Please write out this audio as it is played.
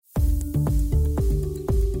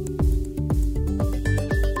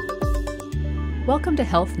Welcome to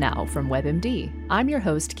Health Now from WebMD. I'm your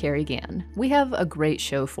host, Carrie Gann. We have a great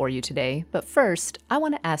show for you today, but first, I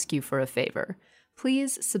want to ask you for a favor.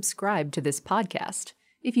 Please subscribe to this podcast,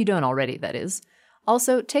 if you don't already, that is.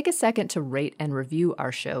 Also, take a second to rate and review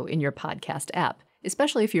our show in your podcast app,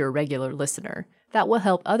 especially if you're a regular listener. That will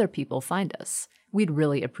help other people find us. We'd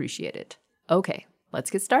really appreciate it. Okay, let's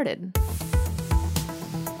get started.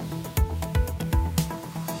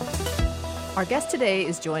 Our guest today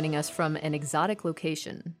is joining us from an exotic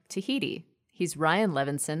location, Tahiti. He's Ryan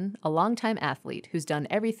Levinson, a longtime athlete who's done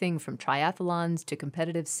everything from triathlons to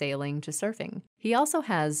competitive sailing to surfing. He also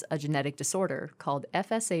has a genetic disorder called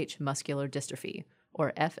FSH muscular dystrophy,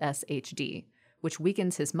 or FSHD, which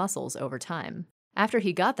weakens his muscles over time. After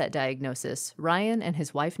he got that diagnosis, Ryan and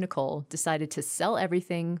his wife Nicole decided to sell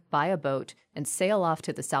everything, buy a boat, and sail off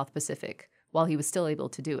to the South Pacific while he was still able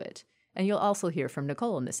to do it. And you'll also hear from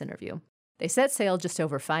Nicole in this interview. They set sail just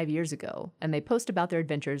over 5 years ago, and they post about their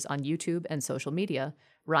adventures on YouTube and social media.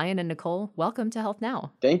 Ryan and Nicole, welcome to Health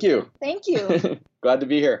Now. Thank you. Thank you. Glad to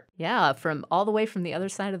be here. Yeah, from all the way from the other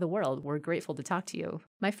side of the world. We're grateful to talk to you.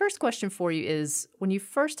 My first question for you is, when you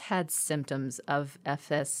first had symptoms of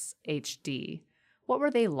FSHD, what were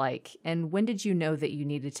they like, and when did you know that you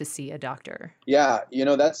needed to see a doctor? Yeah,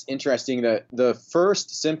 that's interesting. The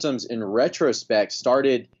first symptoms in retrospect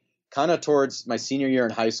started kind of towards my senior year in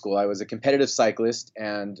high school. I was a competitive cyclist,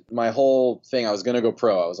 and my whole thing, I was going to go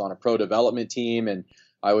pro. I was on a pro development team, and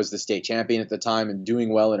I was the state champion at the time and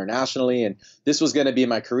doing well internationally. And this was going to be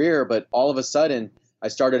my career. But all of a sudden, I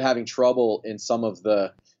started having trouble in some of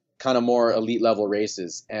the kind of more elite level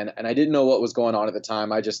races. And I didn't know what was going on at the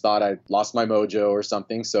time. I just thought I lost my mojo or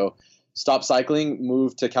something. So stopped cycling,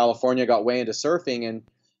 moved to California, got way into surfing. And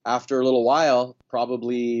after a little while,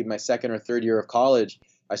 probably my second or third year of college,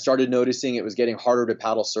 I started noticing it was getting harder to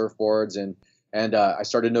paddle surfboards, and I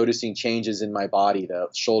started noticing changes in my body. The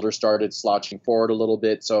shoulder started slouching forward a little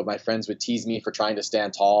bit, so my friends would tease me for trying to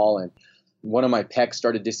stand tall, and one of my pecs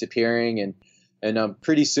started disappearing, and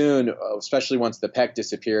pretty soon, especially once the pec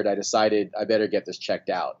disappeared, I decided I better get this checked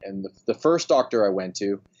out. And the first doctor I went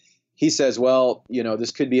to, he says, well,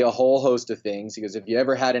 this could be a whole host of things. He goes, have you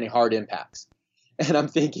ever had any hard impacts? And I'm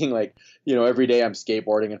thinking every day I'm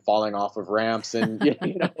skateboarding and falling off of ramps and,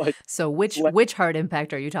 So which hard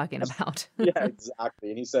impact are you talking about? Yeah, exactly.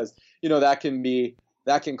 And he says, that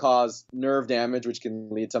can cause nerve damage, which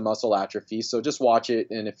can lead to muscle atrophy. So just watch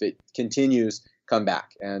it. And if it continues, come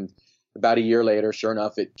back. And about a year later, sure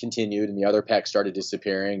enough, it continued and the other pec started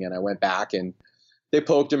disappearing. And I went back and they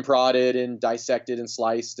poked and prodded and dissected and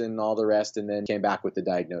sliced and all the rest, and then came back with the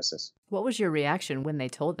diagnosis. What was your reaction when they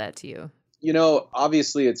told that to you?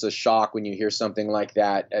 Obviously it's a shock when you hear something like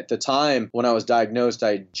that. At the time when I was diagnosed,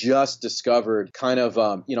 I just discovered I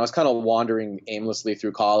was kind of wandering aimlessly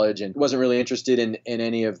through college and wasn't really interested in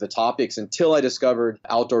any of the topics until I discovered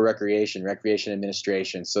outdoor recreation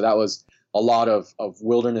administration. So that was a lot of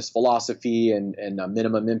wilderness philosophy and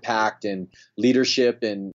minimum impact and leadership.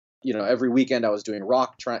 And, every weekend I was doing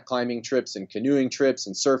rock climbing trips and canoeing trips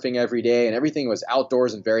and surfing every day, and everything was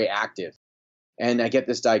outdoors and very active. And I get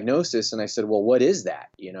this diagnosis and I said, well, what is that?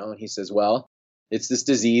 And he says, well, it's this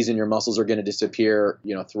disease and your muscles are going to disappear,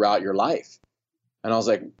 throughout your life. And I was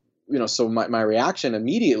like, so my reaction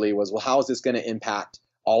immediately was, well, how is this going to impact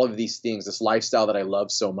all of these things, this lifestyle that I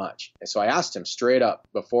love so much? And so I asked him straight up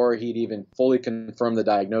before he'd even fully confirmed the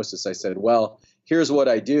diagnosis. I said, well, here's what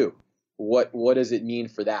I do. What does it mean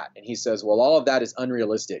for that? And he says, well, all of that is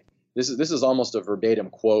unrealistic. This is almost a verbatim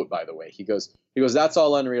quote, by the way. He goes, that's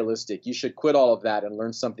all unrealistic. You should quit all of that and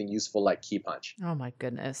learn something useful like key punch. Oh my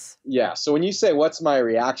goodness. Yeah. So when you say, what's my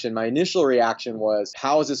reaction? My initial reaction was,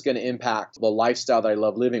 how is this going to impact the lifestyle that I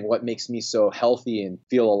love living? What makes me so healthy and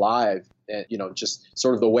feel alive? And, just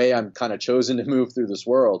sort of the way I'm kind of chosen to move through this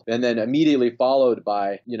world. And then immediately followed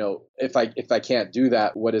by, if I can't do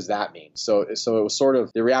that, what does that mean? So it was sort of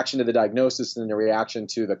the reaction to the diagnosis and the reaction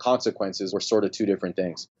to the consequences were sort of two different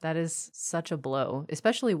things. That is such a blow,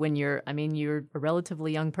 especially when you're a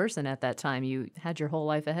relatively young person at that time. You had your whole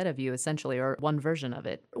life ahead of you, essentially, or one version of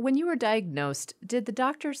it. When you were diagnosed, did the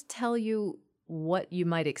doctors tell you what you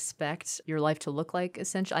might expect your life to look like,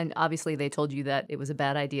 essentially? And obviously, they told you that it was a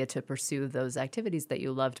bad idea to pursue those activities that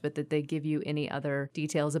you loved, but did they give you any other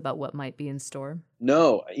details about what might be in store?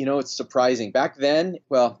 No, it's surprising. Back then,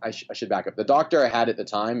 well, I should back up. The doctor I had at the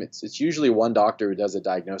time, it's usually one doctor who does a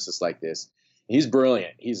diagnosis like this. He's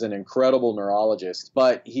brilliant. He's an incredible neurologist,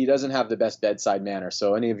 but he doesn't have the best bedside manner.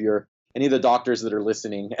 So any of the doctors that are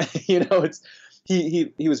listening, he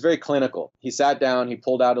was very clinical. He sat down, he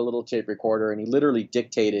pulled out a little tape recorder, and he literally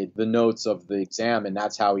dictated the notes of the exam, and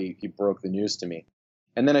that's how he broke the news to me.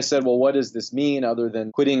 And then I said, well, what does this mean other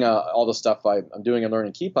than quitting all the stuff I'm doing and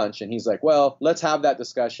learning Key Punch? And he's like, well, let's have that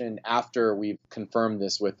discussion after we've confirmed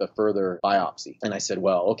this with a further biopsy. And I said,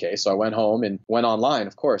 well, okay. So I went home and went online,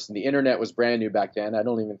 of course. And the internet was brand new back then. I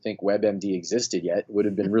don't even think WebMD existed yet. It would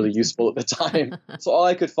have been really useful at the time. So all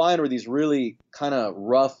I could find were these really kind of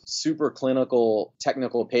rough, super clinical,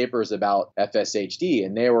 technical papers about FSHD.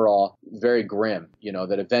 And they were all very grim,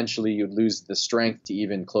 that eventually you'd lose the strength to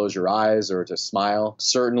even close your eyes or to smile.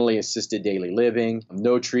 Certainly assisted daily living,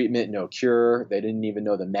 no treatment, no cure. They didn't even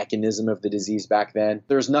know the mechanism of the disease back then.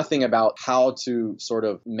 There's nothing about how to sort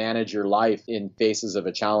of manage your life in faces of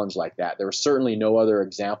a challenge like that. There were certainly no other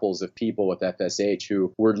examples of people with FSH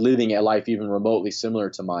who were living a life even remotely similar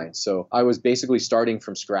to mine. So I was basically starting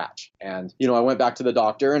from scratch. And, I went back to the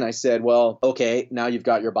doctor and I said, well, okay, now you've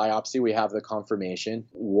got your biopsy. We have the confirmation.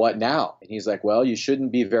 What now? And he's like, well, you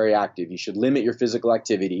shouldn't be very active. You should limit your physical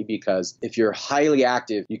activity because if you're highly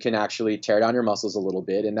active, you can actually tear down your muscles a little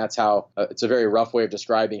bit. And that's how it's a very rough way of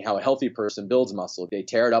describing how a healthy person builds muscle. They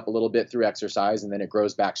tear it up a little bit through exercise and then it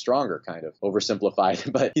grows back stronger, kind of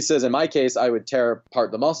oversimplified. But he says, in my case, I would tear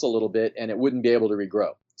apart the muscle a little bit and it wouldn't be able to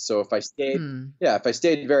regrow. So if I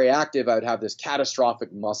stayed very active, I would have this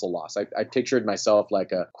catastrophic muscle loss. I pictured myself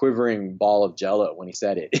like a quivering ball of jello when he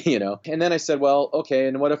said it, And then I said, well, okay,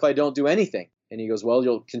 and what if I don't do anything? And he goes, well,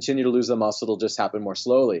 you'll continue to lose the muscle. It'll just happen more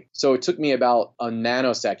slowly. So it took me about a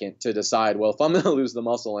nanosecond to decide, well, if I'm going to lose the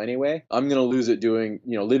muscle anyway, I'm going to lose it doing,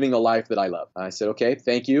 living a life that I love. I said, okay,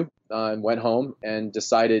 thank you. And went home and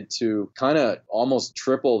decided to kind of almost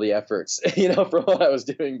triple the efforts, from what I was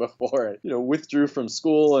doing before. Withdrew from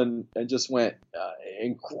school and just went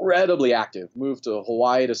incredibly active. Moved to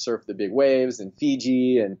Hawaii to surf the big waves and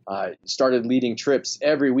Fiji and started leading trips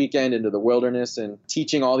every weekend into the wilderness and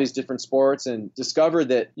teaching all these different sports and discovered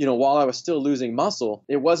that, while I was still losing muscle,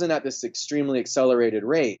 it wasn't at this extremely accelerated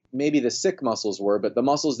rate. Maybe the sick muscles were, but the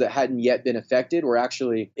muscles that hadn't yet been affected were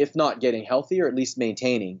actually, if not getting healthier, at least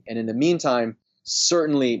maintaining. And in the meantime,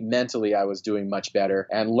 certainly mentally, I was doing much better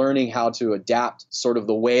and learning how to adapt sort of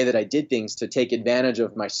the way that I did things to take advantage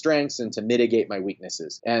of my strengths and to mitigate my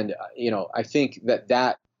weaknesses. And, I think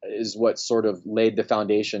that is what sort of laid the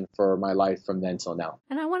foundation for my life from then till now.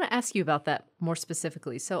 And I want to ask you about that more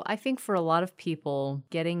specifically. So I think for a lot of people,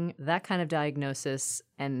 getting that kind of diagnosis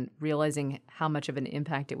and realizing how much of an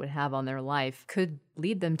impact it would have on their life could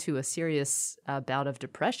lead them to a serious bout of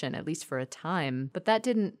depression, at least for a time. But that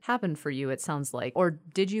didn't happen for you, it sounds like. Or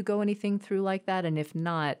did you go anything through like that? And if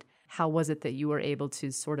not, how was it that you were able to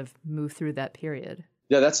sort of move through that period?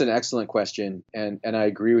 Yeah, that's an excellent question. And I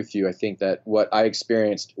agree with you. I think that what I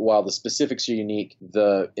experienced, while the specifics are unique,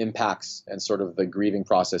 the impacts and sort of the grieving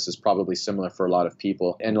process is probably similar for a lot of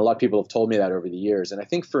people. And a lot of people have told me that over the years. And I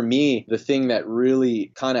think for me, the thing that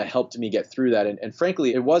really kind of helped me get through that, and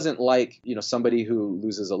frankly, it wasn't like, somebody who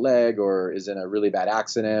loses a leg or is in a really bad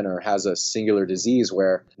accident or has a singular disease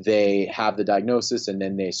where they have the diagnosis and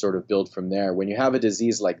then they sort of build from there. When you have a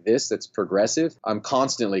disease like this that's progressive, I'm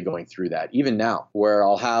constantly going through that, even now, where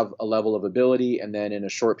I'll have a level of ability and then in a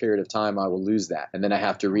short period of time I will lose that and then I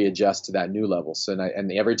have to readjust to that new level. So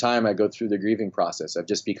and every time I go through the grieving process, I've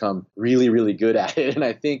just become really, really good at it. And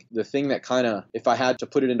I think the thing that kind of, if I had to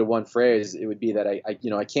put it into one phrase, it would be that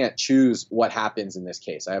I can't choose what happens in this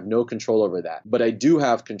case. I have no control over that, but I do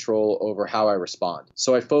have control over how I respond.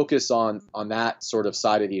 So I focus on that sort of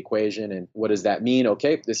side of the equation. And what does that mean?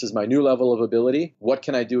 Okay, this is my new level of ability. What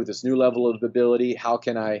can I do with this new level of ability? How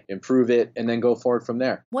can I improve it? And then go forward from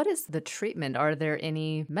there. What is the treatment? Are there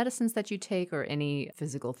any medicines that you take or any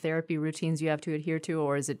physical therapy routines you have to adhere to,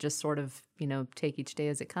 or is it just sort of, take each day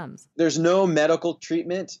as it comes? There's no medical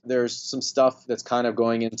treatment. There's some stuff that's kind of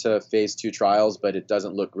going into phase 2 trials, but it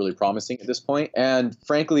doesn't look really promising at this point. And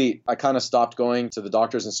frankly, I kind of stopped going to the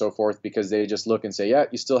doctors and so forth because they just look and say, yeah,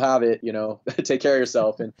 you still have it, take care of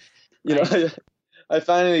yourself. And, Right. I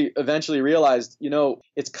finally eventually realized,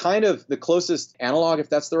 it's kind of the closest analog, if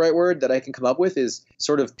that's the right word, that I can come up with is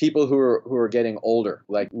sort of people who are getting older,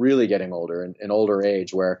 like really getting older in older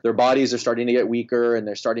age, where their bodies are starting to get weaker and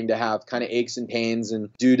they're starting to have kind of aches and pains and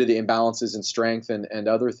due to the imbalances in strength and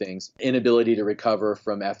other things, inability to recover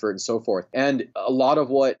from effort and so forth. And a lot of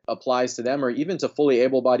what applies to them or even to fully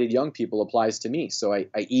able-bodied young people applies to me. So I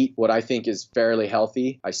eat what I think is fairly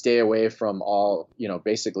healthy. I stay away from all,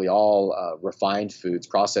 basically all refined foods,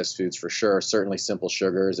 processed foods for sure, certainly simple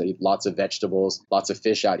sugars. I eat lots of vegetables, lots of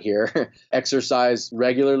fish out here. Exercise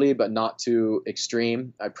regularly, but not too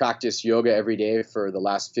extreme. I practice yoga every day for the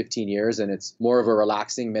last 15 years, and it's more of a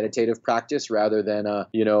relaxing meditative practice rather than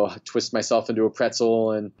twist myself into a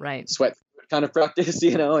pretzel and Right. sweat kind of practice,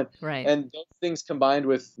 and Right. and those things combined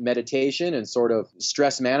with meditation and sort of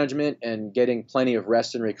stress management and getting plenty of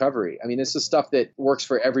rest and recovery. I mean, this is stuff that works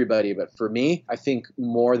for everybody, but for me, I think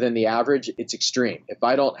more than the average, it's extreme. If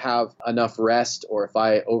I don't have enough rest, or if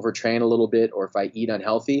I overtrain a little bit, or if I eat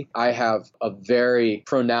unhealthy, I have a very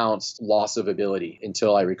pronounced loss of ability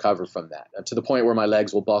until I recover from that, to the point where my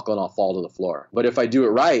legs will buckle and I'll fall to the floor. But if I do it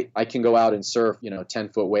right, I can go out and surf,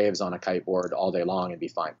 10-foot waves on a kiteboard all day long and be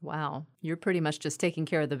fine. Wow. You're pretty much just taking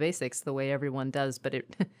care of the basics the way everyone does, but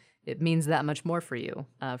it it means that much more for you,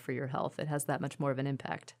 for your health. It has that much more of an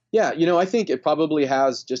impact. Yeah, I think it probably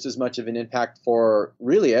has just as much of an impact for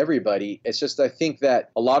really everybody. It's just, I think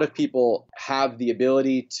that a lot of people have the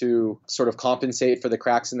ability to sort of compensate for the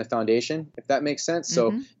cracks in the foundation, if that makes sense.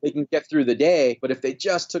 So they can get through the day, but if they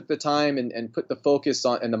just took the time and put the focus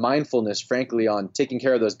on and the mindfulness, frankly, on taking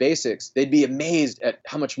care of those basics, they'd be amazed at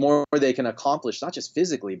how much more they can accomplish, not just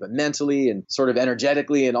physically, but mentally and sort of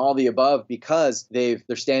energetically and all the above, because they're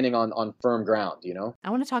standing on firm ground, I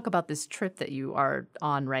want to talk about this trip that you are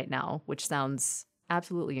on right now, which sounds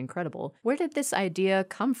absolutely incredible. Where did this idea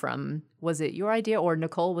come from? Was it your idea, or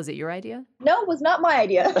Nicole, was it your idea? No, it was not my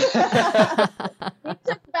idea. It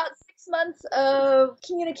took about 6 months of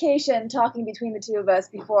communication, talking between the two of us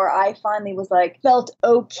before I finally felt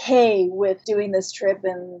okay with doing this trip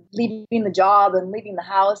and leaving the job and leaving the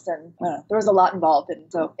house. And there was a lot involved.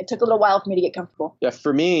 And so it took a little while for me to get comfortable. Yeah,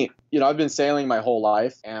 for me, I've been sailing my whole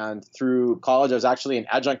life, and through college, I was actually an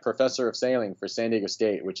adjunct professor of sailing for San Diego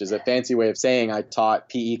State, which is a fancy way of saying I taught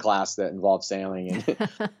PE class that involved sailing.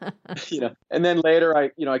 And, and then later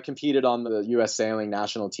I competed on the U.S. sailing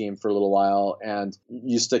national team for a little while and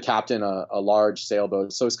used to captain a large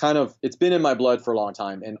sailboat. So it's been in my blood for a long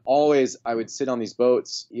time. And always I would sit on these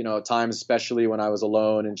boats, at times, especially when I was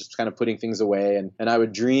alone and just kind of putting things away. And I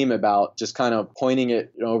would dream about just kind of pointing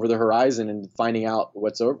it over the horizon and finding out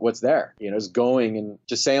what's there, just going and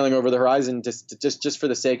just sailing over the horizon just for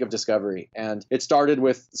the sake of discovery. And it started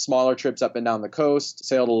with smaller trips up and down the coast,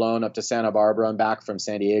 sailed alone up to Santa Barbara and back from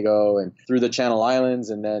San Diego and through the Channel Islands,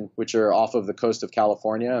 and then which are off of the coast of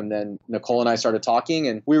California. And then Nicole and I started talking,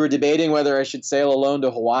 and we were debating whether I should sail alone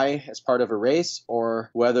to Hawaii as part of a race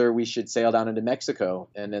or whether we should sail down into Mexico.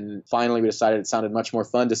 And then finally we decided it sounded much more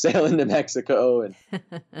fun to sail into Mexico and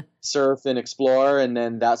surf and explore. And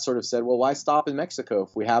then that sort of said, well, why stop in Mexico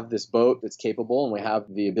if we have this boat that's capable and we have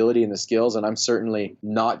the ability and the skills, and I'm certainly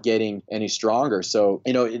not getting any stronger. So,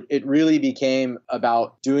 it really became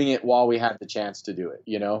about doing it while we had the chance to do it.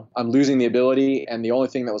 I'm losing the ability, and the only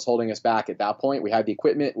thing that was holding us back at that point, we had the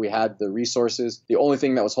equipment, we had the resources. The only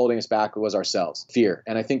thing that was holding us back was ourselves, fear.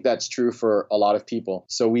 And I think that's true for a lot of people.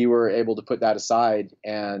 So we were able to put that aside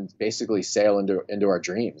and basically sail into our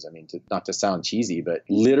dreams. I mean, not to sound cheesy, but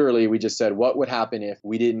literally we just said, what would happen if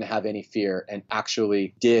we didn't have any fear and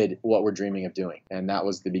actually did what we're dreaming of doing? And that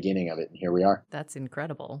was the beginning of it. And here we are. That's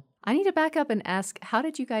incredible. I need to back up and ask, how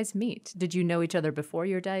did you guys meet? Did you know each other before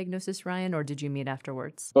your diagnosis, Ryan, or did you meet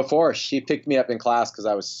afterwards? Before. She picked me up in class because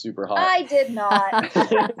I was super hot. I did not.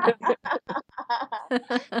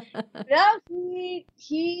 No,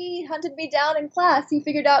 he hunted me down in class. He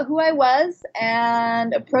figured out who I was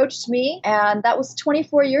and approached me. And that was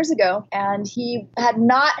 24 years ago. And he had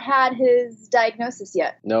not had his diagnosis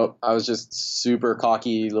yet. Nope. I was just super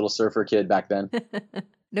cocky little surfer kid back then.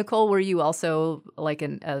 Nicole, were you also like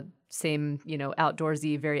a same,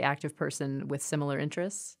 outdoorsy, very active person with similar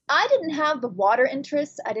interests? I didn't have the water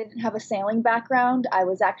interests. I didn't have a sailing background. I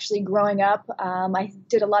was actually growing up. I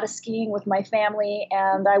did a lot of skiing with my family,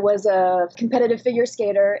 and I was a competitive figure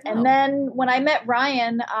skater. Oh. And then when I met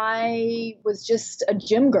Ryan, I was just a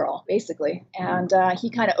gym girl, basically. And he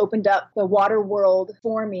kind of opened up the water world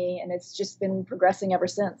for me, and it's just been progressing ever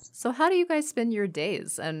since. So how do you guys spend your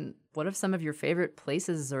days? And what have some of your favorite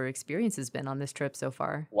places or experiences been on this trip so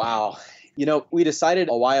far? Wow. We decided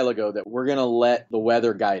a while ago that we're going to let the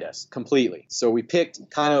weather guide us completely. So we picked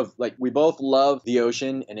we both love the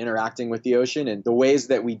ocean and interacting with the ocean. And the ways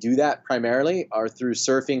that we do that primarily are through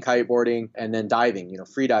surfing, kiteboarding, and then diving,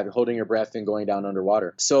 free diving, holding your breath and going down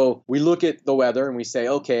underwater. So we look at the weather and we say,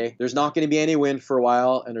 okay, there's not going to be any wind for a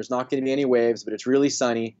while and there's not going to be any waves, but it's really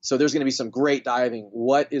sunny. So there's going to be some great diving.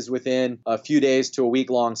 What is within a few days to a week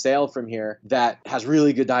long sail from here that has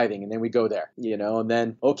really good diving? And then we go there, and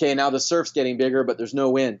then, okay, now the surf surf's getting bigger, but there's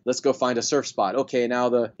no wind. Let's go find a surf spot. Okay,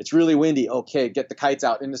 now it's really windy. Okay, get the kites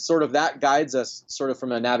out. And it's sort of that guides us sort of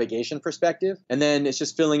from a navigation perspective. And then it's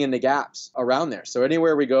just filling in the gaps around there. So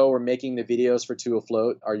anywhere we go, we're making the videos for Two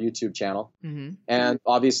Afloat, our YouTube channel. Mm-hmm. And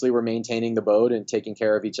obviously we're maintaining the boat and taking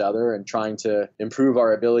care of each other and trying to improve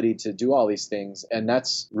our ability to do all these things. And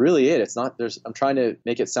that's really it. It's not, I'm trying to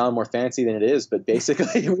make it sound more fancy than it is, but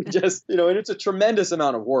basically we just, and it's a tremendous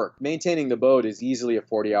amount of work. Maintaining the boat is easily a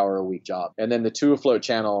 40-hour-a-week job. And then the Two Afloat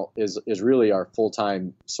channel is really our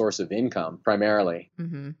full-time source of income primarily.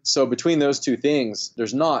 Mm-hmm. So between those two things,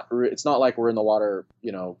 it's not like we're in the water,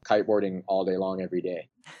 kiteboarding all day long every day.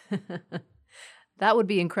 That would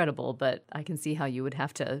be incredible, but I can see how you would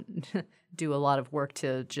have to do a lot of work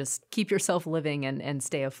to just keep yourself living and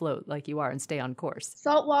stay afloat like you are and stay on course.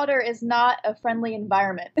 Saltwater is not a friendly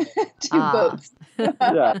environment to boats.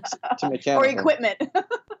 Yeah, to mechanical. Or equipment.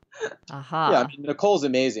 Aha. Yeah, I mean, Nicole's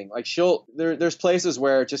amazing. Like there's places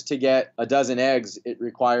where just to get a dozen eggs, it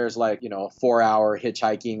requires a 4-hour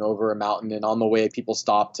hitchhiking over a mountain. And on the way, people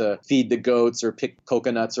stop to feed the goats or pick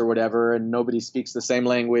coconuts or whatever. And nobody speaks the same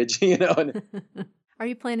language, And Are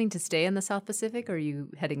you planning to stay in the South Pacific, or are you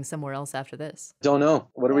heading somewhere else after this? Don't know.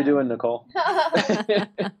 What are we doing, Nicole?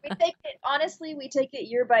 We take it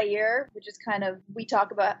year by year. We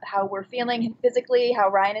talk about how we're feeling physically, how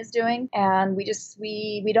Ryan is doing. And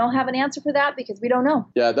we don't have an answer for that because we don't know.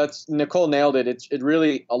 Yeah, Nicole nailed it. It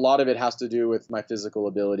really, a lot of it has to do with my physical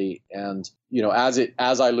ability. And,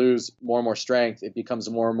 as I lose more and more strength, it becomes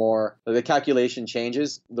more and more, the calculation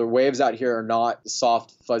changes. The waves out here are not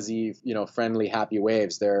soft, fuzzy, friendly, happy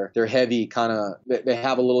waves. They're heavy, they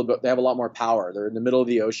have a lot more power. They're in the middle of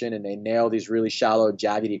the ocean and they nail these really shallow,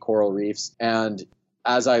 jaggedy coral reefs. And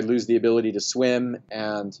as I lose the ability to swim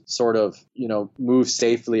and sort of, move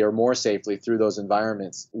safely or more safely through those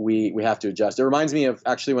environments, we have to adjust. It reminds me of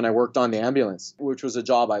actually when I worked on the ambulance, which was a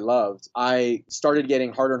job I loved. I started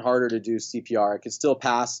getting harder and harder to do CPR. I could still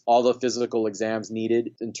pass all the physical exams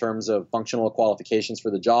needed in terms of functional qualifications for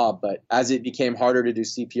the job. But as it became harder to do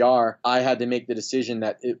CPR, I had to make the decision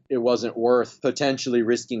that it wasn't worth potentially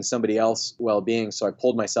risking somebody else's well-being. So I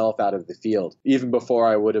pulled myself out of the field, even before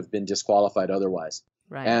I would have been disqualified otherwise.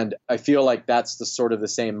 Right. And I feel like that's the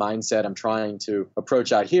same mindset I'm trying to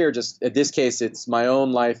approach out here. Just in this case, it's my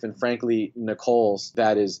own life and frankly, Nicole's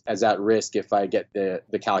that is as at risk if I get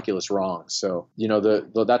the calculus wrong. So,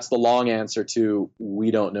 that's the long answer to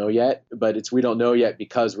we don't know yet, but we don't know yet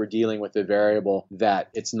because we're dealing with a variable that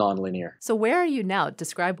it's nonlinear. So where are you now?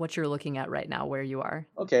 Describe what you're looking at right now, where you are.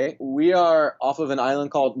 Okay. We are off of an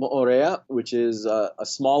island called Moorea, which is a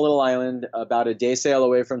small little island about a day sail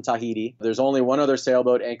away from Tahiti. There's only one other sailboat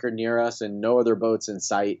anchored near us and no other boats in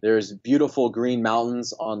sight. There's beautiful green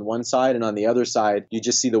mountains on one side, and on the other side, you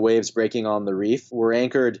just see the waves breaking on the reef. We're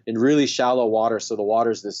anchored in really shallow water, so the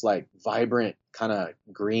water's this vibrant kind of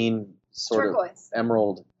green turquoise. Of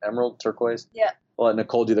emerald turquoise. Yeah. I'll let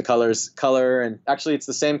Nicole do the color, and actually it's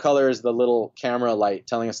the same color as the little camera light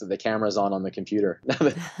telling us that the camera's on the computer.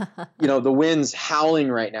 The wind's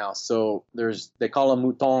howling right now, so they call them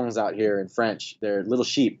moutons out here in French. They're little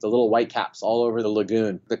sheep, the little white caps all over the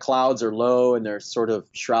lagoon. The clouds are low and they're sort of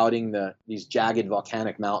shrouding these jagged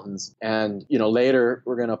volcanic mountains. And later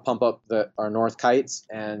we're going to pump up our north kites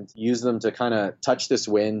and use them to kind of touch this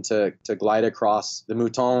wind to glide across the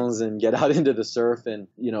moutons and get out into the surf and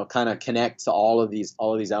kind of connect to all of these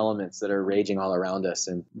elements that are raging all around us,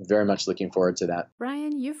 and very much looking forward to that.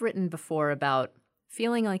 Ryan, you've written before about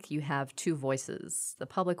feeling like you have two voices, the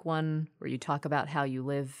public one where you talk about how you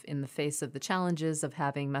live in the face of the challenges of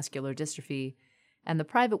having muscular dystrophy, and the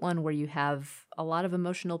private one where you have a lot of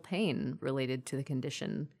emotional pain related to the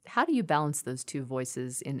condition. How do you balance those two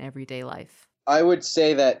voices in everyday life? I would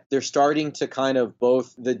say that they're starting to kind of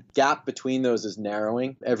the gap between those is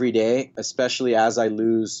narrowing every day, especially as I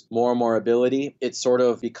lose more and more ability. It sort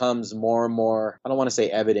of becomes more and more, I don't want to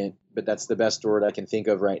say evident, but that's the best word I can think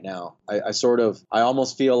of right now. I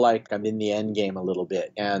almost feel like I'm in the end game a little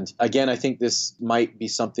bit. And again, I think this might be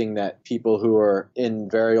something that people who are in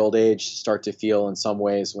very old age start to feel in some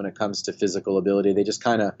ways when it comes to physical ability. They just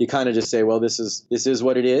you just say, well, this is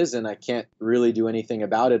what it is, and I can't really do anything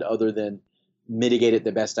about it other than mitigate it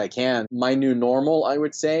the best I can. My new normal, I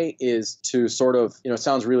would say, is to sort of, it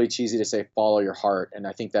sounds really cheesy to say follow your heart, and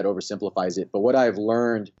I think that oversimplifies it. But what I've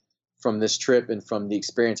learned from this trip and from the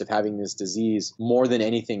experience of having this disease more than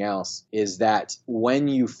anything else is that when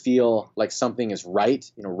you feel like something is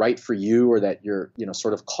right, right for you, or that you're,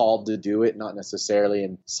 sort of called to do it, not necessarily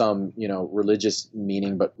in some, religious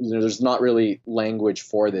meaning, but there's not really language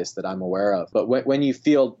for this that I'm aware of. But when you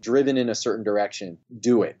feel driven in a certain direction,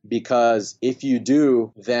 do it. Because if you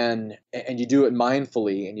do, then, and you do it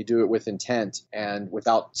mindfully and you do it with intent and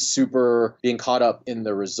without super being caught up in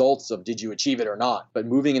the results of did you achieve it or not, but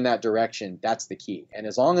moving in that direction, that's the key. And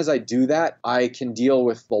as long as I do that, I can deal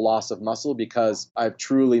with the loss of muscle because I've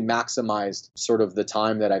truly maximized sort of the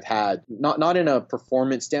time that I've had, not in a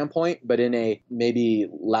performance standpoint, but in a maybe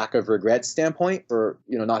lack of regret standpoint, or,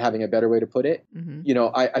 not having a better way to put it. Mm-hmm.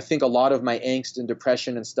 I think a lot of my angst and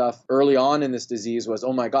depression and stuff early on in this disease was,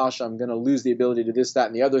 oh my gosh, I'm going to lose the ability to do this, that,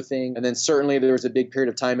 and the other thing. And then certainly there was a big period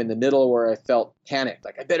of time in the middle where I felt panicked,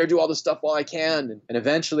 like I better do all this stuff while I can. And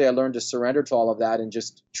eventually I learned to surrender to all of that, and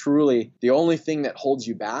just truly the only thing that holds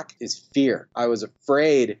you back is fear. I was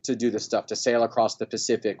afraid to do the stuff, to sail across the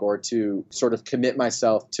Pacific or to sort of commit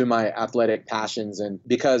myself to my athletic passions. And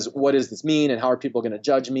because what does this mean, and how are people going to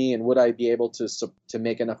judge me, and would I be able to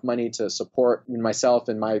make enough money to support myself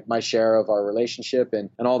and my share of our relationship and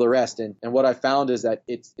all the rest. And what I found is that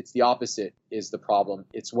it's the opposite is the problem.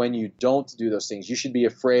 It's when you don't do those things. You should be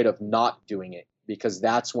afraid of not doing it, because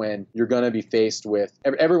that's when you're going to be faced with,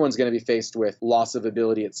 everyone's going to be faced with loss of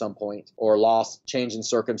ability at some point, or change in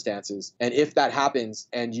circumstances. And if that happens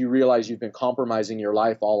and you realize you've been compromising your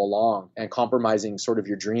life all along and compromising sort of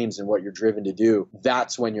your dreams and what you're driven to do,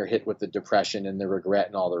 that's when you're hit with the depression and the regret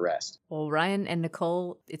and all the rest. Well, Ryan and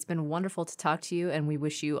Nicole, it's been wonderful to talk to you, and we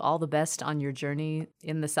wish you all the best on your journey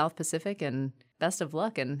in the South Pacific, and best of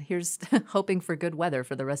luck. And here's hoping for good weather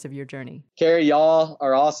for the rest of your journey. Carrie, y'all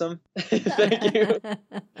are awesome. Thank you.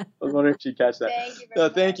 I was wondering if you'd catch that. Thank you very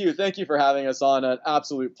much. Thank you. Thank you for having us on. An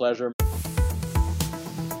absolute pleasure.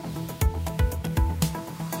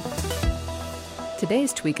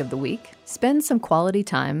 Today's tweak of the week: spend some quality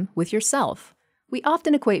time with yourself. We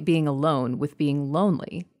often equate being alone with being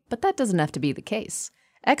lonely, but that doesn't have to be the case.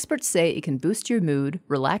 Experts say it can boost your mood,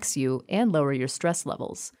 relax you, and lower your stress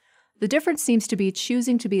levels. The difference seems to be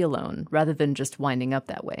choosing to be alone rather than just winding up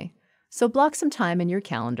that way. So block some time in your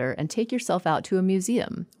calendar and take yourself out to a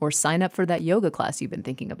museum, or sign up for that yoga class you've been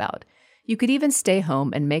thinking about. You could even stay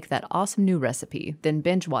home and make that awesome new recipe, then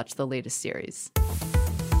binge watch the latest series.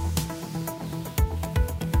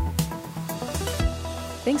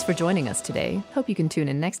 Thanks for joining us today. Hope you can tune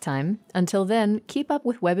in next time. Until then, keep up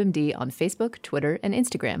with WebMD on Facebook, Twitter, and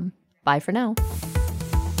Instagram. Bye for now.